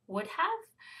it would have,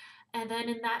 and then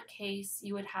in that case,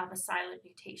 you would have a silent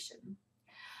mutation.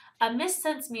 A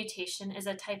missense mutation is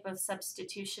a type of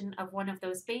substitution of one of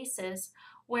those bases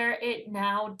where it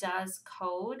now does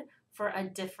code for a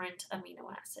different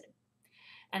amino acid.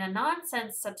 And a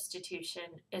nonsense substitution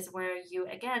is where you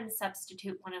again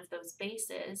substitute one of those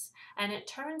bases and it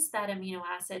turns that amino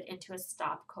acid into a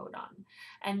stop codon.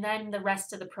 And then the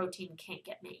rest of the protein can't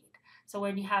get made. So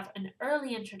when you have an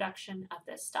early introduction of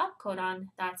this stop codon,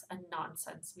 that's a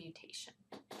nonsense mutation.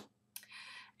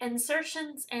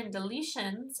 Insertions and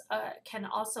deletions can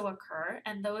also occur,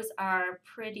 and those are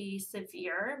pretty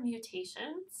severe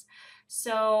mutations.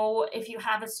 So if you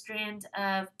have a strand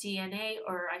of DNA,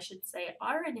 or I should say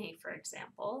RNA, for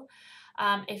example,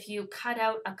 if you cut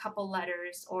out a couple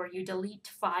letters or you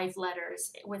delete 5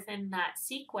 letters within that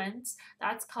sequence,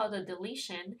 that's called a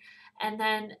deletion. And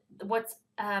then what's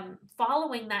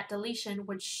following that deletion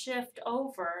would shift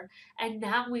over, and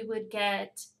now we would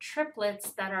get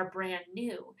triplets that are brand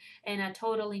new in a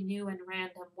totally new and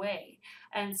random way.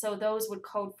 And so those would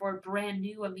code for brand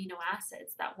new amino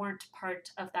acids that weren't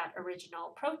part of that original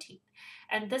protein.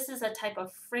 And this is a type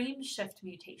of frame shift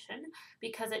mutation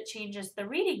because it changes the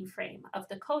reading frame of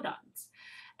the codons.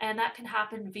 And that can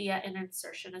happen via an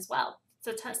insertion as well.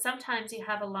 So sometimes you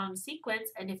have a long sequence,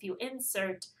 and if you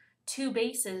insert 2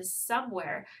 bases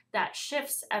somewhere, that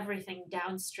shifts everything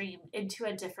downstream into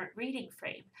a different reading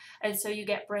frame. And so you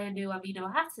get brand new amino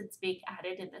acids being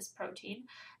added in this protein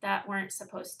that weren't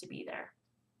supposed to be there.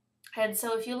 And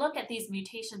so if you look at these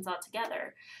mutations all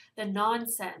together, the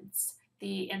nonsense,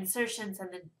 the insertions,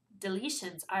 and the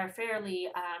deletions are fairly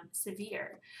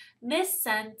severe.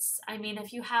 Missense, I mean,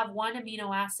 if you have one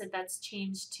amino acid that's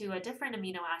changed to a different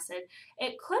amino acid,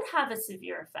 it could have a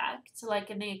severe effect, like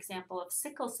in the example of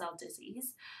sickle cell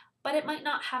disease, but it might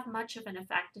not have much of an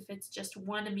effect if it's just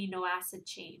one amino acid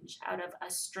change out of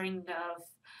a string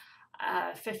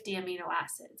of 50 amino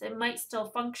acids. It might still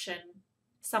function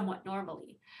somewhat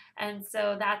normally. And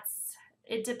so that's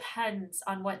it depends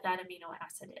on what that amino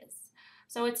acid is.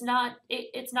 So it's not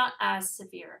as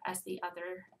severe as the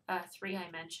other three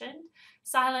I mentioned.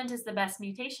 Silent is the best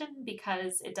mutation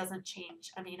because it doesn't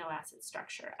change amino acid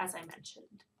structure, as I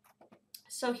mentioned.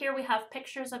 So here we have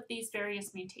pictures of these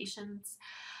various mutations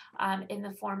in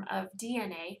the form of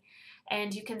DNA,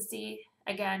 and you can see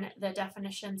again the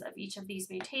definitions of each of these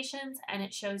mutations, and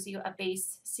it shows you a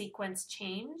base sequence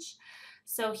change.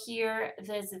 So here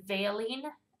this valine,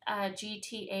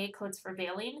 GTA codes for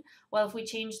valine. Well, if we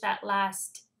change that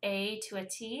last A to a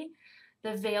T,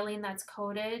 the valine that's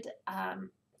coded,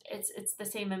 it's the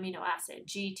same amino acid.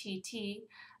 GTT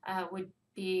would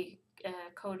be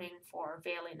coding for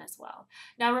valine as well.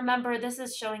 Now remember, this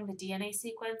is showing the DNA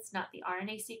sequence, not the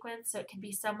RNA sequence, so it can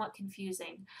be somewhat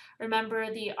confusing.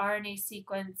 Remember, the RNA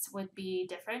sequence would be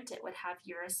different. It would have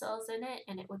uracils in it,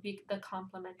 and it would be the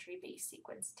complementary base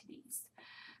sequence to these.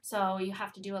 So you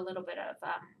have to do a little bit of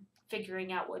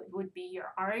figuring out what would be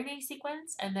your RNA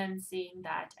sequence, and then seeing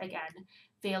that, again,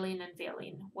 valine and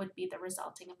valine would be the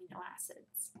resulting amino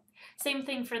acids. Same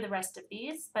thing for the rest of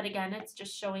these, but again, it's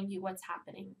just showing you what's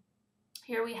happening.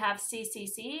 Here we have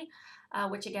CCC,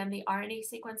 which again, the RNA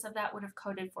sequence of that would have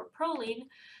coded for proline.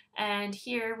 And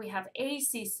here we have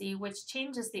ACC, which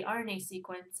changes the RNA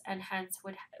sequence, and hence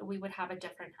we would have a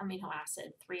different amino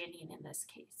acid, threonine in this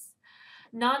case.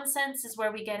 Nonsense is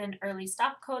where we get an early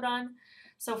stop codon.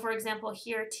 So for example,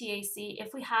 here TAC,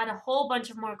 if we had a whole bunch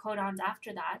of more codons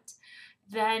after that,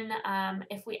 then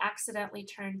if we accidentally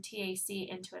turn TAC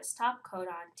into a stop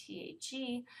codon,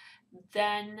 THG,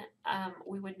 then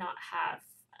we would not have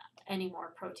any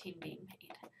more protein being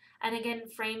made. And again,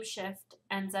 frame shift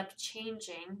ends up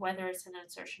changing, whether it's an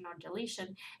insertion or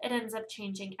deletion, it ends up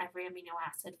changing every amino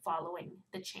acid following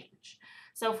the change.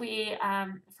 So if we,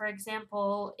 for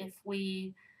example, if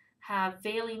we have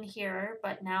valine here,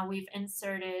 but now we've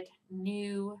inserted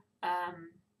new,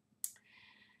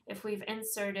 if we've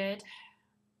inserted,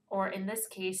 or in this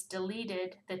case,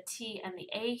 deleted the T and the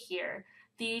A here,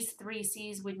 these three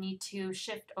C's would need to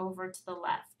shift over to the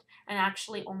left, and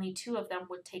actually only two of them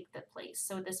would take the place.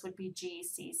 So this would be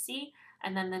GCC,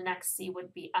 and then the next C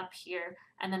would be up here,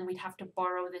 and then we'd have to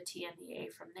borrow the T and the A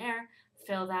from there,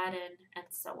 fill that in, and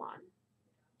so on.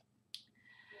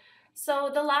 So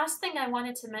the last thing I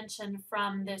wanted to mention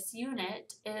from this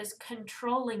unit is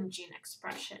controlling gene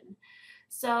expression.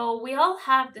 So we all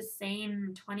have the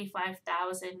same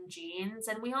 25,000 genes,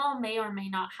 and we all may or may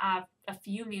not have a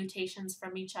few mutations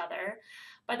from each other,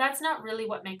 but that's not really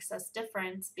what makes us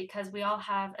different, because we all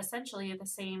have essentially the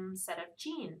same set of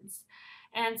genes.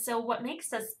 And so what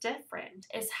makes us different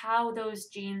is how those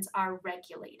genes are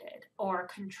regulated or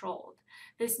controlled.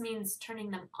 This means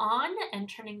turning them on and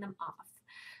turning them off.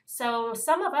 So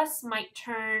some of us might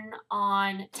turn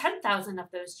on 10,000 of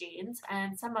those genes,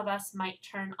 and some of us might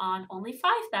turn on only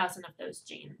 5,000 of those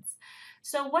genes.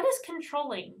 So what is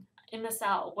controlling in the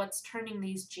cell? What's turning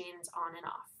these genes on and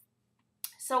off?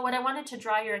 So what I wanted to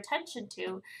draw your attention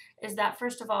to is that,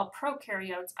 first of all,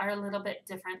 prokaryotes are a little bit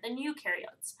different than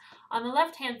eukaryotes. On the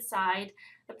left-hand side,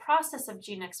 the process of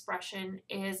gene expression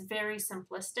is very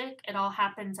simplistic. It all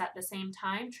happens at the same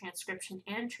time, transcription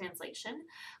and translation.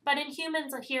 But in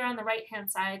humans here on the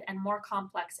right-hand side and more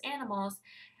complex animals,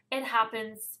 it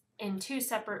happens in two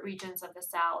separate regions of the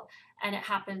cell, and it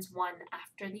happens one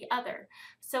after the other.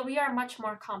 So we are much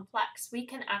more complex. We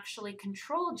can actually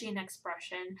control gene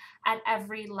expression at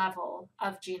every level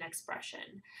of gene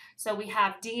expression. So we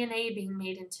have DNA being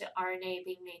made into RNA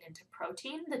being made into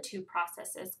protein, the two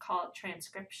processes called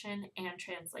transcription and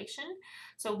translation.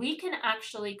 So we can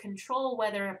actually control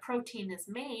whether a protein is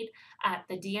made at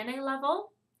the DNA level,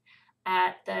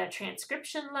 at the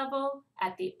transcription level,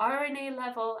 at the RNA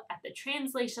level, at the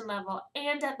translation level,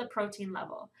 and at the protein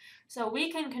level. So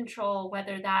we can control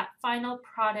whether that final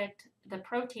product, the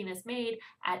protein, is made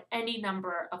at any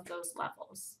number of those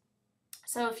levels.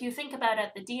 So if you think about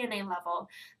at the DNA level,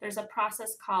 there's a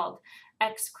process called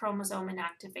X chromosome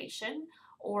inactivation,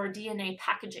 or DNA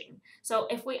packaging. So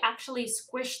if we actually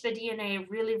squish the DNA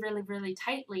really, really, really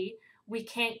tightly, we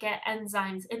can't get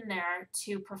enzymes in there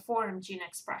to perform gene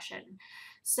expression.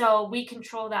 So we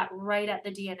control that right at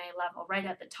the DNA level, right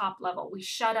at the top level. We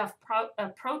shut off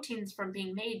proteins from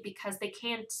being made because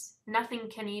nothing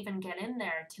can even get in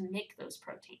there to make those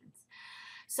proteins.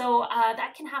 So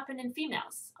that can happen in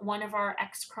females. One of our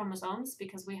X chromosomes,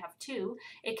 because we have two,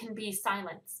 it can be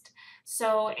silenced.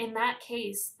 So in that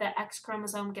case, the X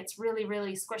chromosome gets really,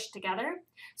 really squished together,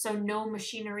 so no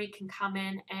machinery can come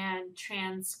in and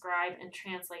transcribe and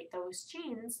translate those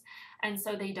genes, and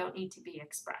so they don't need to be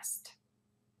expressed.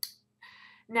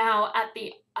 Now, at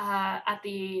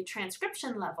the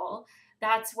transcription level,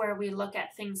 that's where we look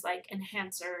at things like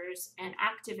enhancers and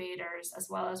activators, as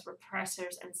well as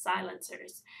repressors and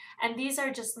silencers. And these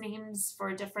are just names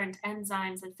for different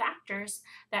enzymes and factors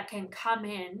that can come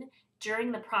in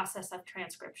during the process of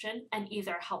transcription and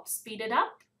either help speed it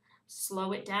up,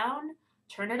 slow it down,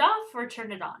 turn it off, or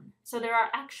turn it on. So there are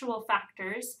actual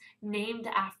factors named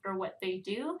after what they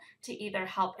do to either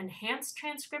help enhance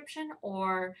transcription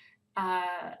or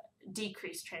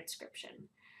decrease transcription.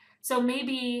 So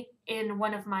maybe in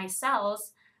one of my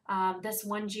cells, this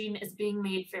one gene is being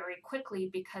made very quickly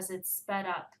because it's sped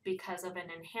up because of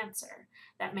an enhancer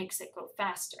that makes it go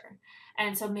faster.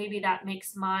 And so maybe that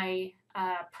makes my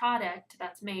product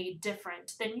that's made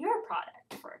different than your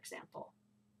product, for example.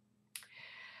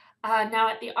 Now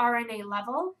at the RNA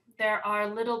level, there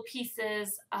are little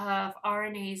pieces of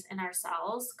RNAs in our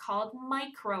cells called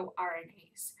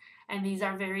microRNAs. And these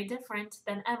are very different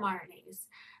than mRNAs.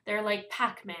 They're like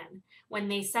Pac-Man. When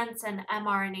they sense an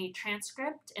mRNA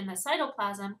transcript in the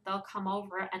cytoplasm, they'll come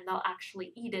over and they'll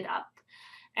actually eat it up.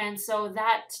 And so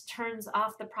that turns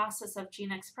off the process of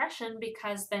gene expression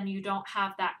because then you don't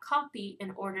have that copy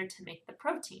in order to make the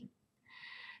protein.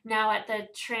 Now at the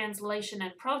translation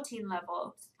and protein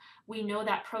levels, we know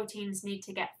that proteins need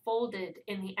to get folded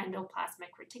in the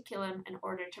endoplasmic reticulum in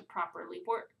order to properly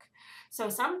work. So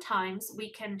sometimes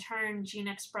we can turn gene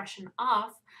expression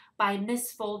off by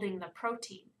misfolding the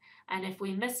protein. And if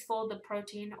we misfold the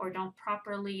protein or don't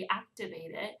properly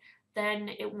activate it, then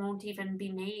it won't even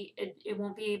be made, it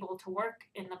won't be able to work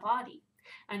in the body.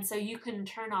 And so you can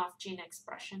turn off gene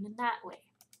expression in that way.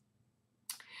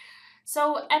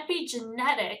 So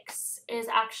epigenetics is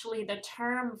actually the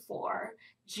term for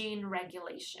gene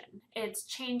regulation. It's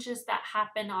changes that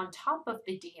happen on top of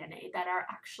the DNA that are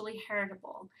actually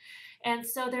heritable. And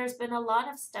so there's been a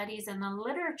lot of studies in the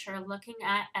literature looking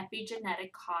at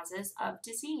epigenetic causes of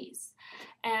disease.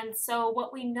 And so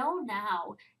what we know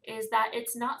now is that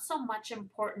it's not so much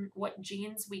important what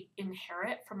genes we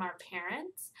inherit from our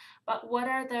parents, but what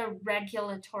are the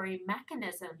regulatory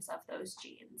mechanisms of those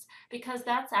genes? Because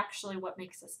that's actually what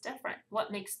makes us different,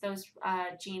 what makes those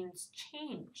genes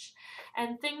change.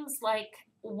 And things like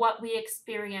what we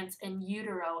experience in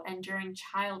utero and during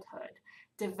childhood,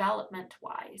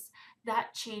 development-wise,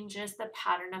 that changes the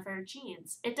pattern of our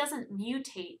genes. It doesn't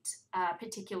mutate a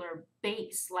particular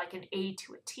base like an A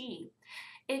to a T.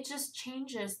 It just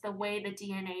changes the way the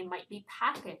DNA might be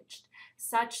packaged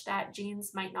such that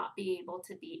genes might not be able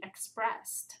to be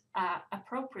expressed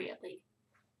appropriately.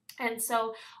 And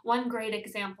so one great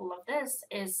example of this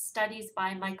is studies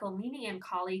by Michael Meany and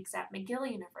colleagues at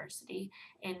McGill University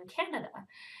in Canada.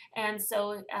 And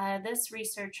so this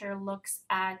researcher looks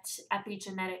at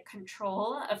epigenetic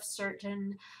control of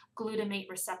certain glutamate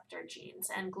receptor genes.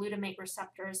 And glutamate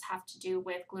receptors have to do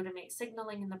with glutamate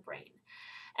signaling in the brain.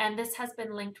 And this has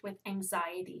been linked with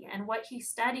anxiety. And what he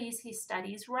studies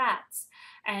rats.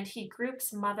 And he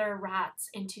groups mother rats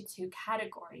into two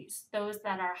categories, those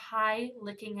that are high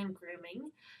licking and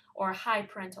grooming, or high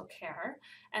parental care,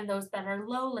 and those that are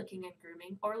low licking and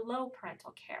grooming, or low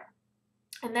parental care.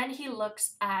 And then he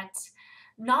looks at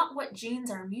not what genes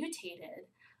are mutated,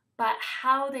 but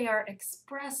how they are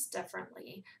expressed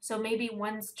differently. So maybe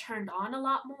one's turned on a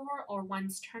lot more or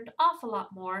one's turned off a lot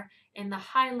more in the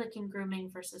high licking grooming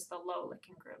versus the low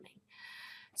licking grooming.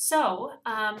 So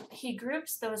he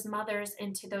groups those mothers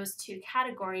into those two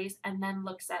categories and then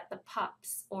looks at the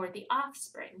pups or the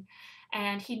offspring.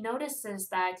 And he notices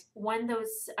that when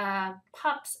those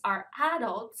pups are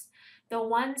adults, the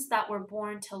ones that were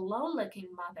born to low-licking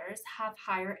mothers have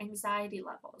higher anxiety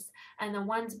levels, and the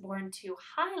ones born to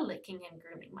high-licking and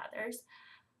grooming mothers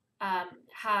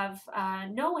have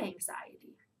no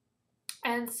anxiety.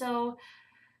 And so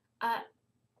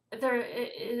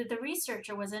the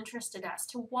researcher was interested as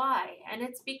to why, and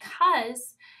it's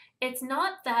because it's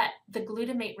not that the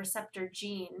glutamate receptor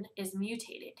gene is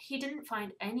mutated. He didn't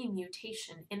find any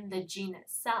mutation in the gene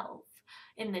itself,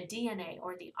 in the DNA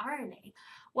or the RNA.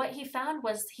 What he found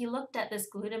was he looked at this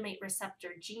glutamate receptor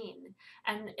gene,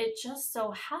 and it just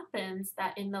so happens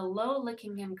that in the low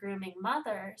licking and grooming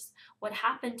mothers, what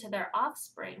happened to their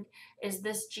offspring is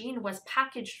this gene was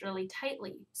packaged really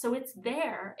tightly. So it's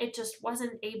there, it just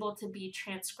wasn't able to be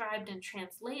transcribed and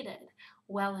translated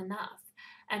well enough.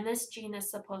 And this gene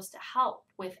is supposed to help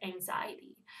with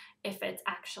anxiety if it's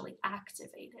actually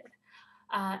activated.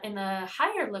 In the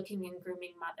higher looking and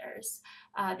grooming mothers,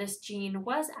 this gene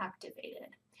was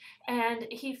activated. And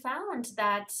he found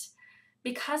that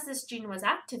because this gene was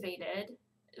activated,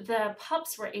 the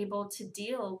pups were able to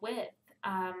deal with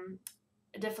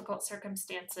difficult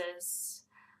circumstances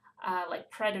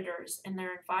like predators in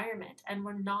their environment and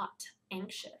were not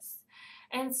anxious.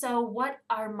 And so what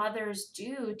our mothers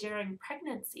do during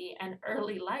pregnancy and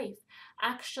early life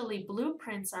actually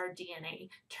blueprints our DNA,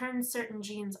 turns certain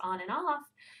genes on and off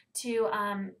to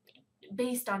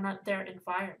based on their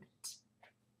environment.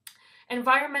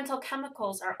 Environmental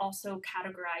chemicals are also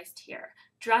categorized here.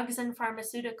 Drugs and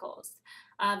pharmaceuticals.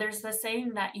 There's the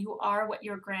saying that you are what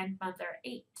your grandmother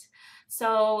ate.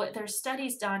 So there's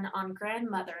studies done on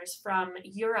grandmothers from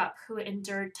Europe who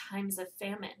endured times of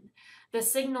famine. The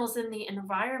signals in the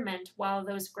environment while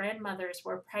those grandmothers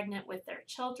were pregnant with their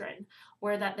children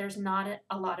were that there's not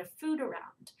a lot of food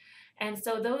around. And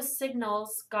so those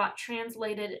signals got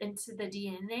translated into the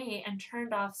DNA and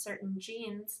turned off certain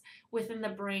genes within the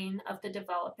brain of the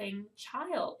developing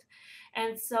child.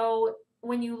 And so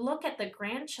when you look at the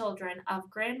grandchildren of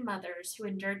grandmothers who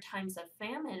endured times of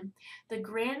famine, the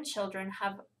grandchildren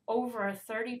have over a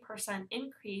 30%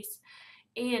 increase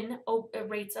in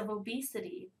rates of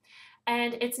obesity.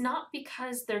 And it's not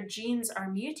because their genes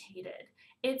are mutated,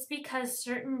 it's because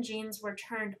certain genes were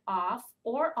turned off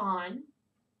or on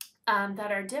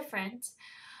that are different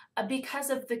because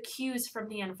of the cues from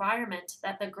the environment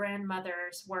that the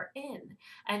grandmothers were in.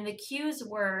 And the cues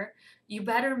were, you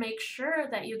better make sure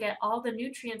that you get all the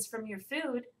nutrients from your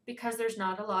food because there's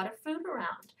not a lot of food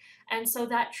around. And so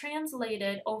that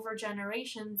translated over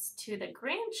generations to the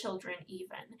grandchildren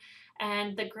even.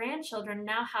 And the grandchildren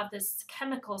now have this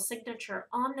chemical signature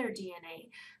on their DNA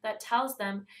that tells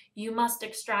them you must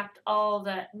extract all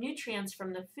the nutrients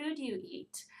from the food you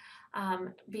eat.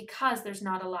 Because there's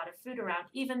not a lot of food around,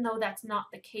 even though that's not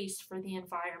the case for the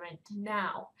environment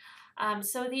now.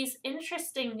 So these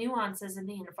interesting nuances in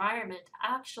the environment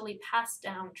actually pass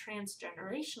down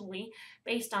transgenerationally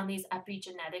based on these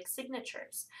epigenetic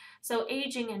signatures. So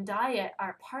aging and diet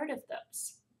are part of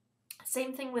those.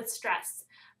 Same thing with stress.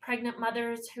 Pregnant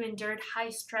mothers who endured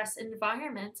high stress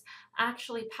environments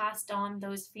actually passed on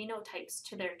those phenotypes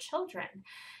to their children.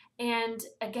 And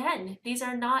again, these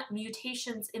are not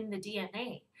mutations in the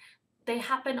DNA. They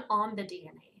happen on the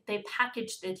DNA. They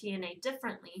package the DNA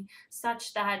differently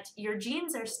such that your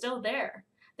genes are still there.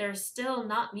 They're still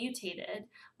not mutated,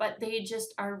 but they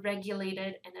just are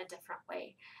regulated in a different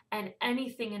way. And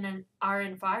anything in our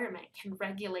environment can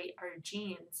regulate our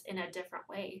genes in a different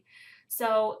way.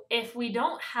 So if we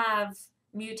don't have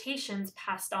mutations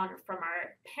passed on from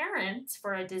our parents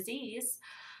for a disease,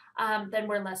 then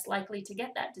we're less likely to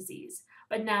get that disease.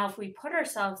 But now if we put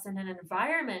ourselves in an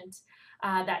environment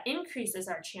that increases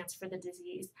our chance for the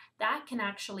disease, that can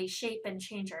actually shape and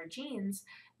change our genes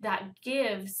that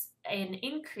gives an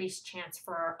increased chance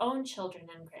for our own children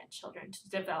and grandchildren to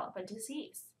develop a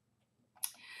disease.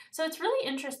 So it's really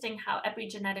interesting how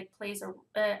epigenetics plays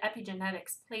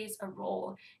a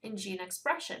role in gene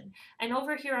expression. And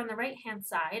over here on the right-hand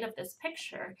side of this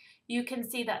picture, you can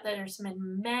see that there's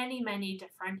been many, many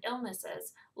different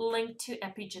illnesses linked to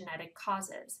epigenetic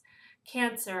causes.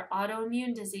 Cancer,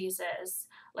 autoimmune diseases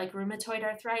like rheumatoid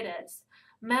arthritis,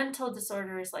 mental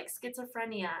disorders like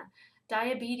schizophrenia,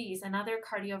 diabetes, and other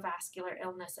cardiovascular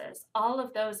illnesses. All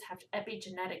of those have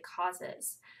epigenetic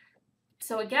causes.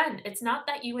 So again, it's not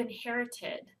that you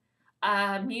inherited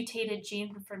a mutated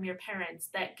gene from your parents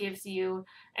that gives you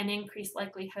an increased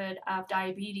likelihood of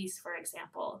diabetes, for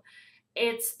example.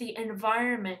 It's the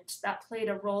environment that played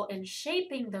a role in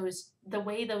shaping the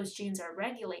way those genes are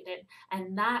regulated,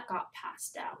 and that got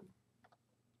passed down.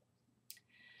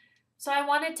 So I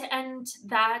wanted to end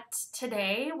that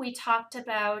today. We talked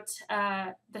about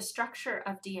the structure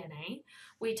of DNA.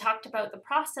 We talked about the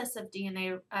process of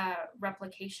DNA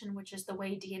replication, which is the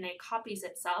way DNA copies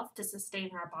itself to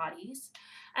sustain our bodies.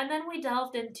 And then we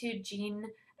delved into gene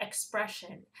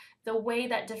expression, the way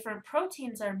that different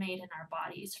proteins are made in our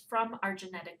bodies from our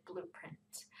genetic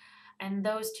blueprint. And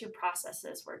those two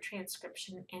processes were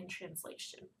transcription and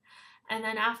translation. And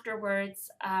then afterwards,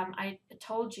 I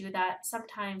told you that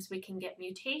sometimes we can get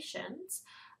mutations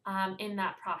in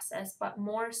that process, but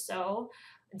more so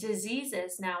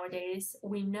diseases nowadays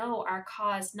we know are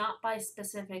caused not by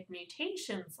specific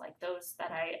mutations like those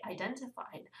that I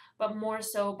identified, but more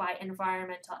so by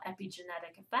environmental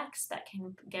epigenetic effects that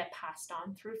can get passed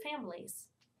on through families.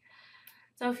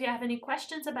 So if you have any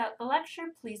questions about the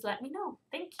lecture, please let me know.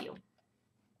 Thank you.